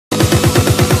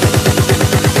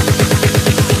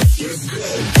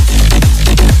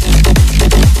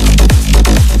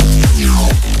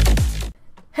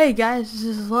Hey guys, this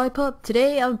is LOLIPOP.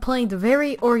 Today I'm playing the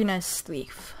very organized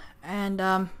thief. And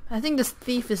I think this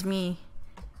thief is me.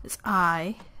 It's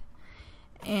I.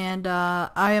 And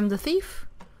I am the thief.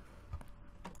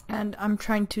 And I'm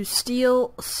trying to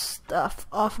steal stuff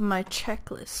off of my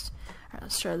checklist. Alright,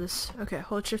 let's try this. Okay,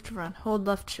 hold shift to run. Hold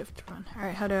left shift to run.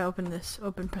 Alright, how do I open this?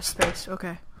 Open, press space.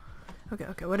 Okay.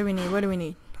 Okay, what do we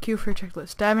need? Q for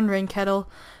checklist. Diamond ring, kettle,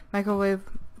 microwave,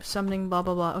 something, blah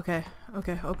blah blah. Okay,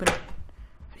 open it.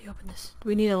 How do you open this? Do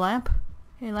we need a lamp?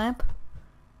 Any lamp?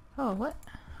 Oh, what?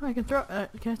 Oh, I can throw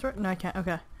can I throw it? No, I can't.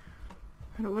 Okay.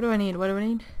 What do I need?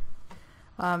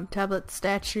 Tablet,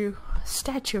 statue. A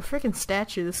freaking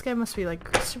statue. This guy must be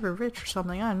like super rich or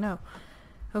something. I don't know.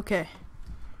 Okay.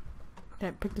 Can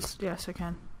I pick this? Yes, I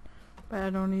can. But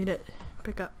I don't need it.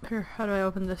 Pick up. Here, how do I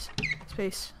open this?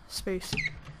 Space.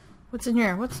 What's in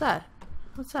here? What's that?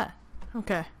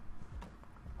 Okay.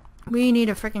 We need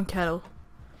a freaking kettle.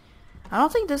 I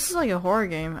don't think this is like a horror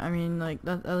game. I mean, like,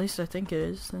 at least I think it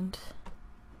is. And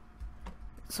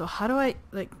so how do I,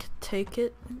 like, take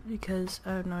it? Because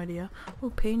I have no idea. Oh,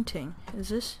 painting. Is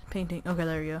this painting? Okay,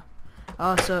 there you go.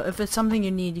 Oh, so if it's something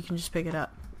you need, you can just pick it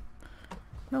up.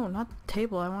 No, not the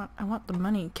table. I want the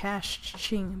money. Cash.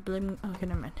 Ching. Blim. Okay,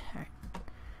 never mind. Alright.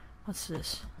 What's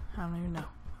this? I don't even know.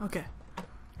 Okay.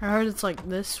 I heard it's like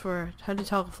this for, how do you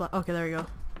tell a flat? Okay, there we go.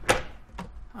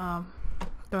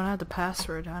 Don't have the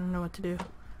password. I don't know what to do.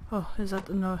 Oh, is that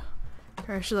the no?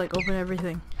 Or I should like open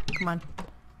everything. Come on.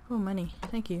 Oh, money.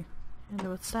 Thank you. And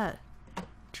what's that?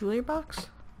 Jewelry box?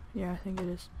 Yeah, I think it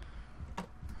is.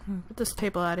 Put this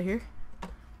table out of here.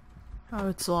 Oh,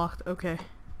 it's locked. Okay.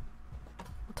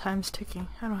 Well, time's ticking.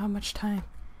 I don't have much time.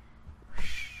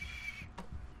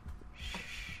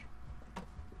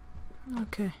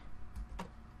 Okay.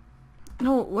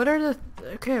 No, what are the...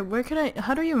 Okay, where can I...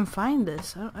 How do you even find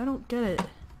this? I don't get it.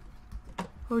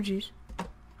 Oh, jeez.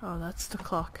 Oh, that's the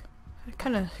clock. It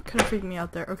kind of freaked me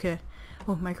out there. Okay.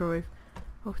 Oh, microwave.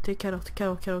 Oh, take kettle. Come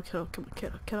on,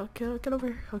 kettle, get over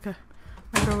here. Okay.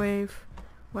 Microwave.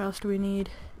 What else do we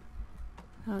need?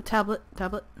 Tablet.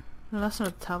 No, that's not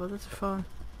a tablet. That's a phone.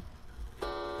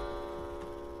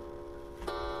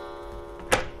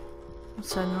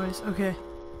 What's that noise? Okay.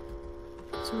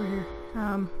 It's over here.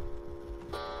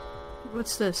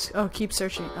 What's this? Oh, keep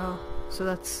searching. Oh, so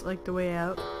that's like the way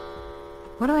out.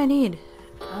 What do I need?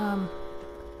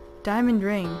 Diamond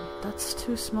ring. That's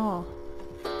too small.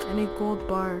 I need gold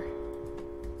bar.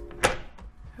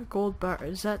 A gold bar.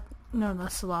 Is that... No,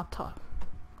 that's the laptop.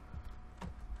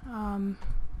 Oh,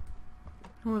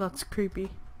 that's creepy.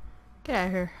 Get out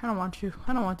of here. I don't want you.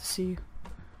 I don't want to see you.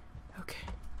 Okay.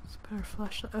 Let's put our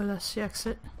flashlight. Oh, that's the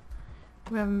exit.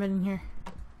 We haven't been in here.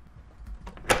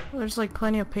 Well, there's like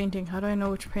plenty of painting. How do I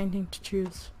know which painting to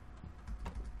choose?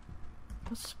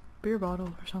 What's a beer bottle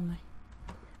or something?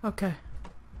 Okay.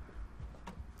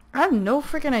 I have no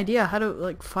freaking idea how to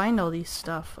like find all these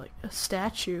stuff. Like a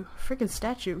statue. Freaking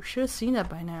statue. We should have seen that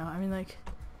by now. I mean, like,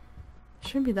 it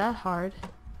shouldn't be that hard.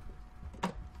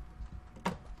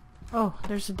 Oh,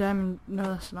 there's a diamond. No,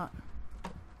 that's not.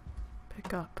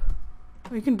 Pick up.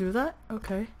 Oh, you can do that?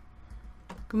 Okay.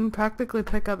 Can practically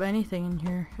pick up anything in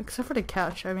here except for the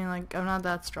couch. I mean, like, I'm not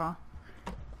that strong.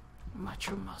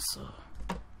 Macho muscle.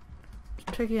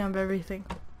 Just picking up everything.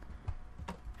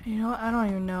 You know what? I don't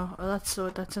even know. Oh, that's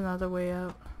another way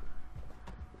out.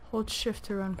 Hold shift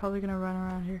to run. Probably gonna run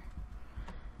around here.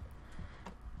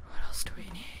 What else do we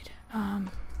need?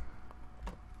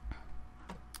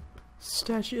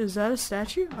 Statue. Is that a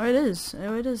statue? Oh, it is.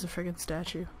 Oh, it is a freaking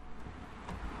statue.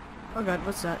 Oh god,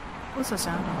 what's that? What's that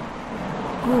sound?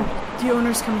 Oh, the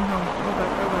owner's coming home. Oh god,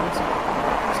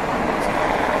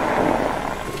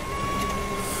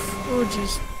 oh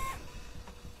jeez.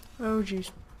 Oh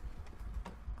jeez.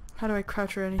 How do I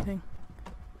crouch or anything?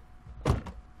 Oh,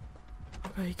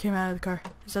 he came out of the car.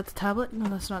 Is that the tablet? No,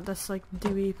 that's not. That's like the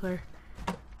DVD player.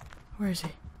 Where is he?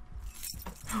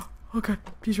 Oh god,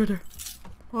 he's right there.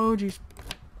 Oh jeez.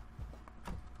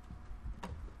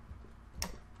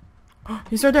 Oh,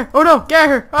 he's right there. Oh no, get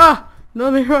her! Ah!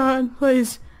 Let me run,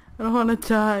 please. I don't want to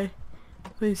die.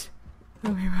 Please,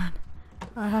 let me run.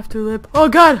 I have to live. Oh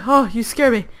god! Oh, you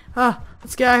scare me. Ah,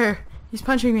 let's get out of here. He's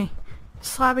punching me. He's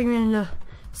slapping me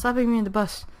in the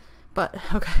bus. But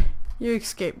okay, you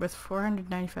escaped with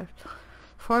 495.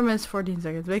 4 minutes 14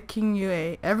 seconds, making you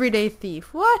a everyday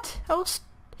thief. What?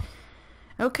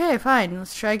 Okay, fine.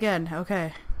 Let's try again.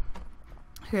 Okay.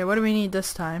 Okay, what do we need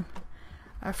this time?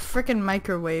 A freaking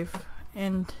microwave.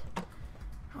 And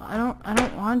I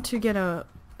don't want to get a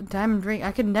diamond ring.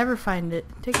 I could never find it.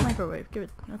 Take microwave. Give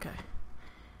it. Okay.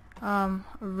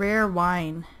 Rare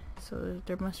wine. So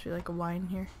there must be like a wine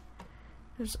here.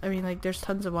 I mean, like, there's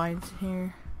tons of wines in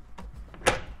here.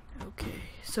 Okay,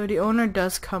 so the owner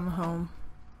does come home.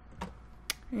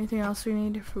 Anything else we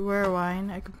need for rare wine?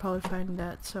 I could probably find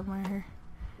that somewhere here.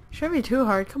 Shouldn't be too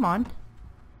hard, come on.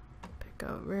 Pick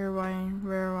out rare wine,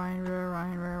 rare wine, rare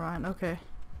wine, rare wine. Okay.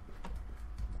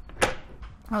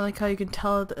 I like how you can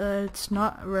tell it's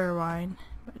not rare wine,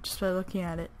 but just by looking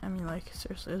at it. I mean, like,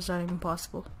 seriously, is that even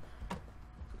possible?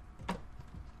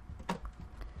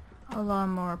 A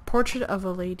lawnmower. Portrait of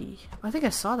a lady. I think I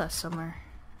saw that somewhere.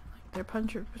 Like, their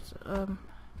puncher, I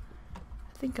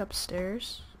think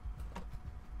upstairs.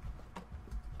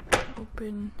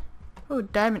 Open. Oh,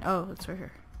 diamond. Oh, it's right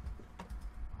here.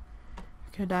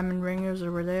 Okay, diamond ringers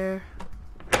over there.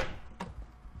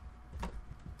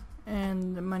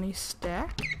 And the money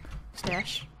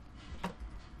stash.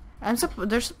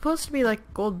 There's supposed to be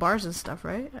like gold bars and stuff,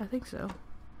 right? I think so.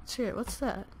 Let's hear it. What's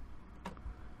that?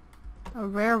 A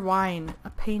rare wine. A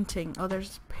painting. Oh,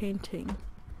 there's a painting.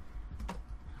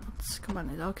 Let's come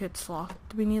on. Okay, it's locked.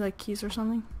 Do we need like keys or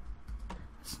something?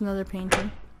 It's another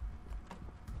painting.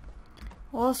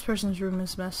 Well, this person's room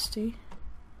is messy.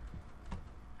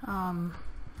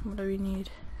 What do we need?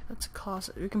 That's a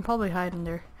closet. We can probably hide in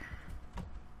there.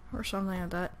 Or something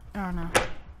like that. I don't know.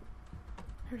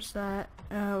 There's that.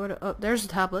 Oh, there's a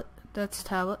tablet. That's a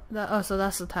tablet. Oh, so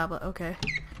that's the tablet. Okay.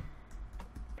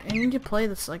 I need to play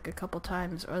this like a couple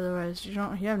times, otherwise you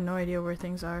have no idea where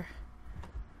things are.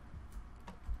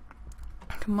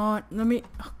 Come on, let me.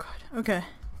 Oh god. Okay.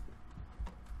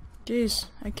 Jeez,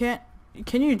 I can't.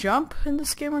 Can you jump in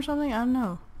this game or something? I don't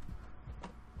know.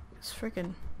 It's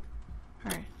freaking.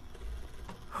 All right.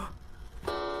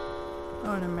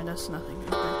 Oh, never mind. That's nothing.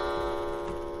 Okay.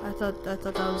 I thought that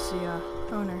was the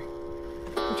owner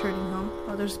returning home.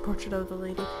 Oh, there's a portrait of the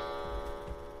lady.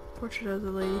 Portrait of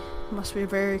the lady must be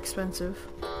very expensive.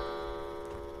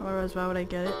 Otherwise, why would I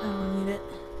get it? I don't need it.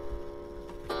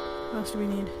 What else do we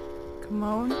need? Come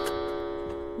on.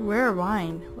 Rare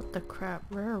wine. What the crap?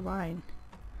 Rare wine.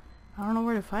 I don't know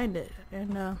where to find it.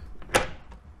 And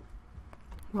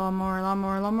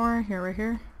lawnmower. Here, right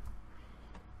here.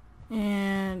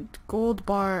 And gold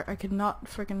bar. I could not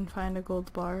freaking find a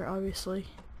gold bar, obviously.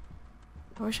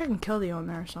 I wish I can kill the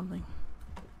owner or something.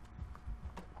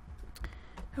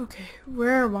 Okay,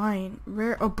 rare wine.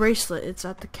 Oh, bracelet. It's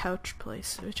at the couch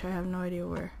place, which I have no idea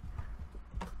where.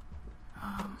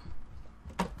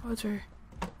 What's her?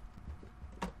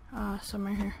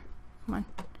 Somewhere here. Come on.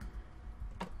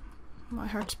 My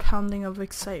heart's pounding of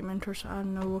excitement, or so I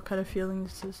don't know what kind of feeling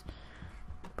this is,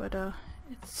 but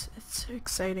it's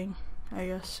exciting. I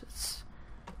guess it's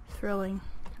thrilling.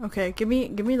 Okay, give me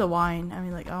the wine. I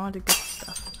mean, like, I want the good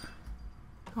stuff.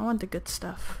 I want the good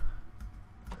stuff.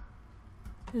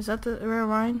 Is that the rare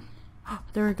wine? Oh,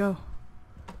 there we go.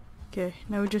 Okay,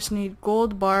 now we just need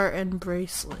gold bar and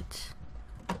bracelet.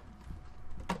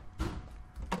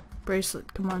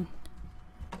 Bracelet, come on.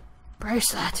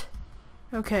 Bracelet!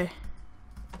 Okay.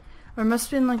 Or it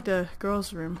must be in like the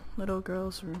girl's room. Little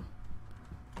girl's room.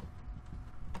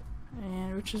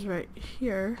 And which is right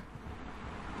here.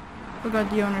 Oh god,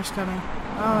 the owner's coming.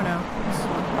 Oh no.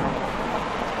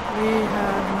 We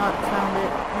have not found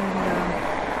it. And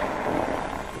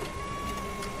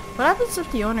what happens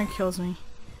if the owner kills me?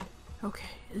 Okay,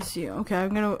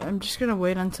 I'm just gonna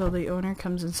wait until the owner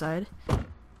comes inside.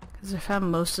 Because I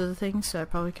found most of the things, so I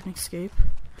probably can escape.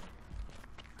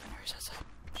 Where's that?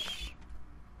 Shh.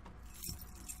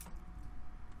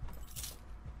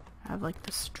 I have like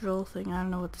this drill thing. I don't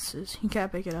know what this is. You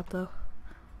can't pick it up though.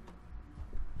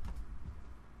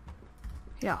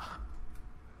 Yeah.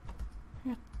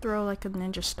 I'm gonna throw like a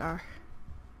ninja star.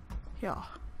 Yeah.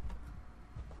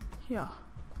 Yeah.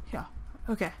 Yeah.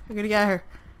 Okay, I'm gonna get her.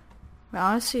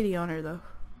 I want to see the owner though.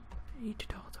 $8.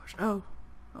 Oh.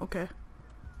 Okay.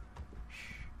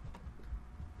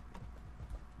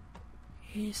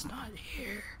 He's not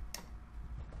here.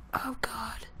 Oh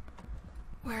god.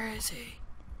 Where is he?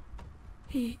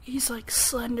 He's like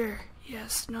slender. He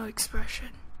has no expression.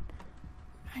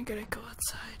 I'm gonna go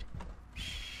outside.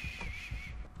 Shh.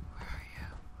 Where are you?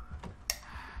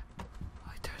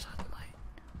 Oh, he turns on the light.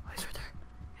 Oh, he's right there.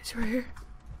 Is he right here?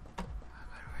 Oh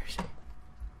god, where is he?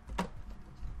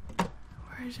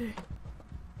 Where is he?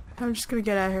 I'm just gonna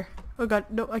get out of here. Oh god,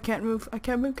 no, I can't move. I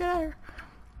can't move. Get out of here.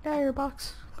 Get out of here,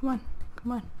 box. Come on.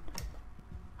 Come on.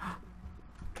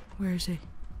 Where is he?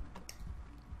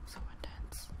 So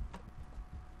intense.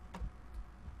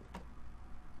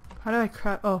 How do I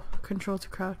crouch? Oh, control to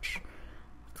crouch.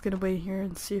 Let's get away here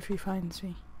and see if he finds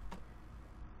me.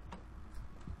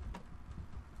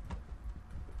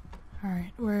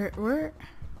 Alright, where?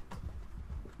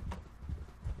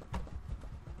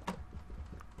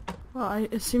 Well,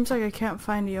 it seems like I can't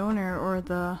find the owner or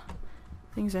the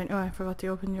things I... Oh, I forgot to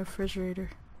open the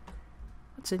refrigerator.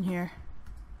 What's in here?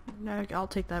 No, I'll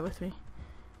take that with me.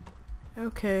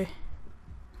 Okay.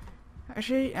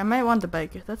 Actually, I might want the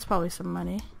bike. That's probably some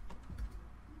money.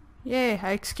 Yay,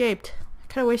 I escaped. I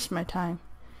could have wasted my time.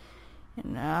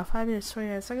 In 5 minutes,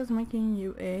 28 seconds, making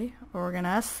you a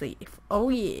organized thief. Oh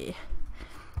yeah.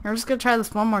 I'm just gonna try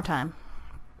this one more time.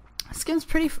 This game's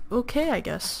pretty okay, I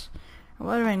guess.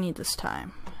 What do I need this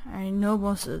time? I know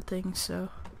most of the things, so...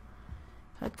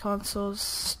 Head consoles,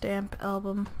 stamp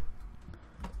album.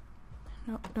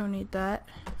 Nope, don't need that.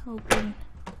 Open.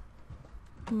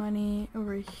 Money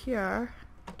over here.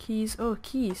 Keys. Oh,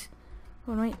 keys.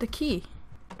 Oh, wait, the key.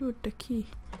 Dude, the key.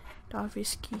 The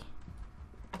office key.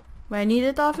 Wait, I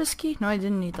needed the office key? No, I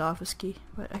didn't need the office key.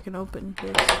 But I can open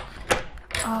this.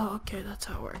 Oh, okay, that's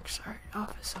how it works. Alright,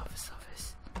 office.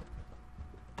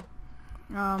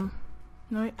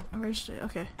 No, wait, where's the...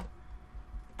 Okay.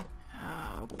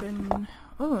 Open...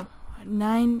 Oh,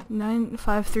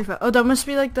 99535. Oh, that must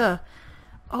be like the...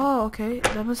 Oh, okay.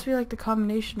 That must be like the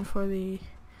combination for the...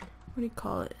 What do you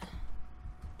call it?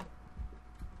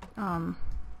 The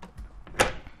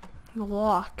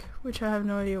lock, which I have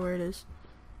no idea where it is.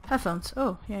 Headphones.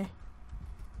 Oh, yay.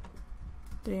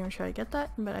 Didn't even try to get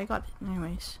that, but I got it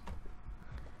anyways.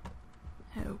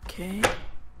 Okay.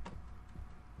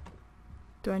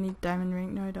 Do I need diamond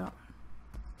ring? No, I don't.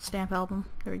 Stamp album.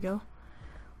 There we go.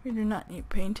 We do not need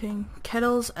painting.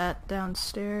 Kettles at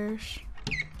downstairs.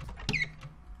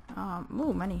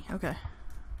 Ooh, money. Okay.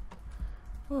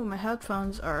 Ooh, my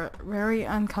headphones are very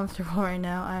uncomfortable right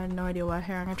now. I have no idea why.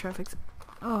 Here, I'm gonna try to fix it.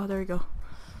 Oh, there we go.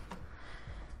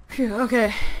 Phew,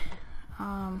 okay.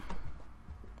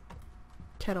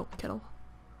 Kettle.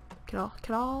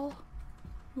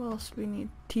 What else do we need?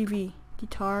 TV.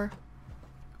 Guitar.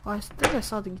 Oh, I think I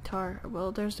saw the guitar.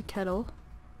 Well, there's the kettle.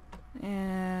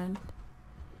 And...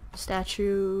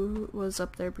 statue was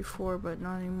up there before, but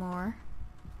not anymore.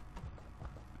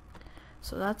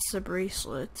 So that's the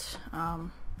bracelet.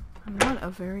 I'm not a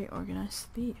very organized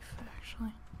thief,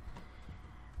 actually.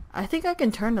 I think I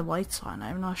can turn the lights on.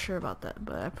 I'm not sure about that,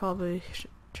 but I probably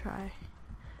should try.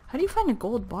 How do you find a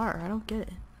gold bar? I don't get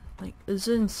it. Like, is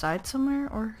it inside somewhere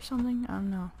or something? I don't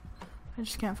know. I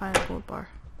just can't find a gold bar.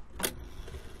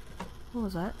 What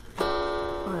was that?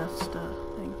 Oh, that's the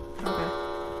thing. Okay.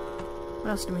 What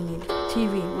else do we need?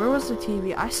 TV. Where was the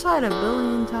TV? I saw it a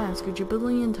billion times.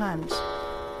 Gajillion times.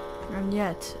 And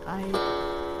yet,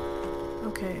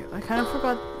 okay, I kind of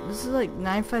forgot. This is like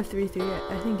 9533.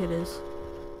 I think it is.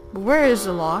 But where is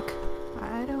the lock?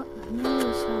 I don't know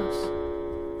this house.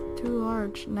 Too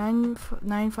large.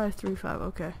 9535.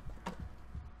 Okay.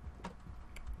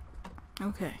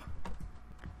 Okay.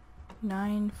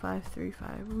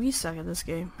 9535. We suck at this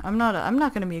game. I'm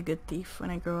not gonna be a good thief when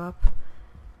I grow up.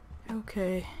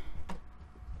 Okay.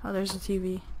 Oh, there's the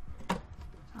TV.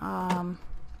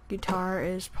 Guitar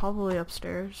is probably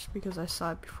upstairs because I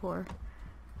saw it before.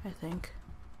 I think.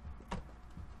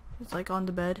 It's like on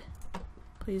the bed.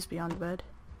 Please be on the bed.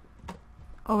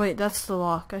 Oh wait, that's the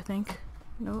lock, I think.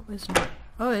 No, it's not.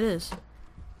 Oh, it is.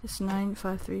 It's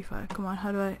 9535. Come on,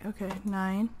 how do I... Okay,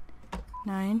 9,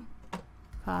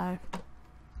 5,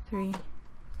 3,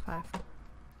 5.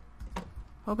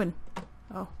 Open.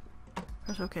 Oh,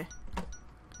 that's okay.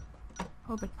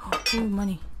 Open. Oh, ooh,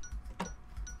 money.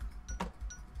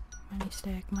 Money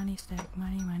stack, money stack.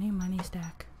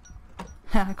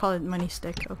 I call it money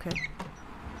stick, okay.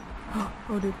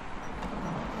 Oh, dude.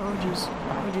 Oh, jeez.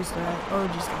 Oh, jeez, that. Oh,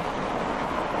 jeez, that.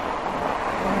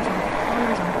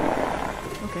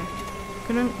 Oh, okay.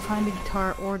 Couldn't find the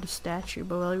guitar or the statue,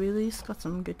 but well, we at least got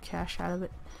some good cash out of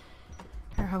it.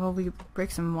 Here, how about we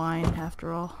break some wine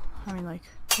after all? I mean, like,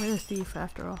 we're the thief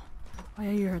after all. Oh,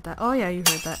 yeah, you heard that. Oh, yeah, you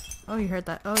heard that. Oh, you heard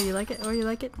that. Oh, you like it? Oh, you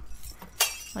like it?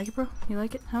 Like it, bro? You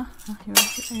like it? Huh? You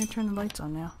like it? I'm gonna turn the lights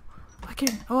on now. I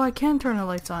can. Oh, I can turn the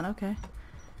lights on. Okay.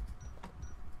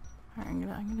 Alright,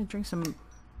 I'm gonna drink some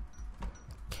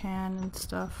can and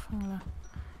stuff. I'm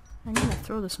gonna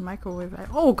throw this microwave at...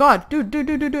 Oh God, dude!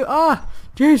 Ah,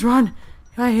 James, run!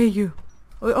 I hate you.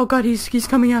 Oh God, he's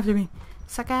coming after me.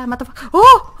 Sucker, motherfucker!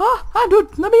 Oh,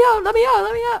 dude, let me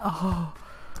out! Oh,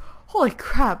 holy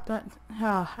crap! That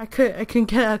I couldn't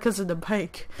get out because of the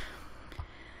bike.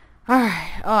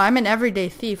 Alright. Oh, I'm an everyday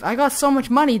thief. I got so much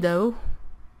money though.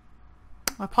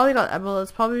 I probably got... Well,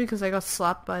 it's probably because I got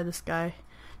slapped by this guy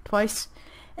twice.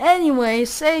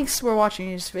 Anyways, thanks for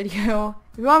watching this video.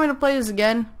 If you want me to play this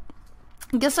again,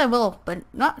 I guess I will, but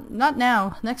not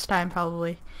now. Next time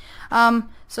probably.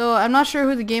 So I'm not sure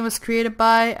who the game was created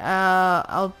by.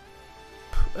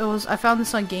 I found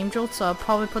this on Game Jolt, so I'll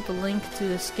probably put the link to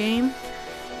this game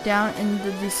down in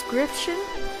the description.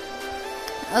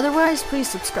 Otherwise, please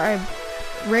subscribe,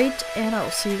 rate, and I'll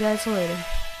see you guys later.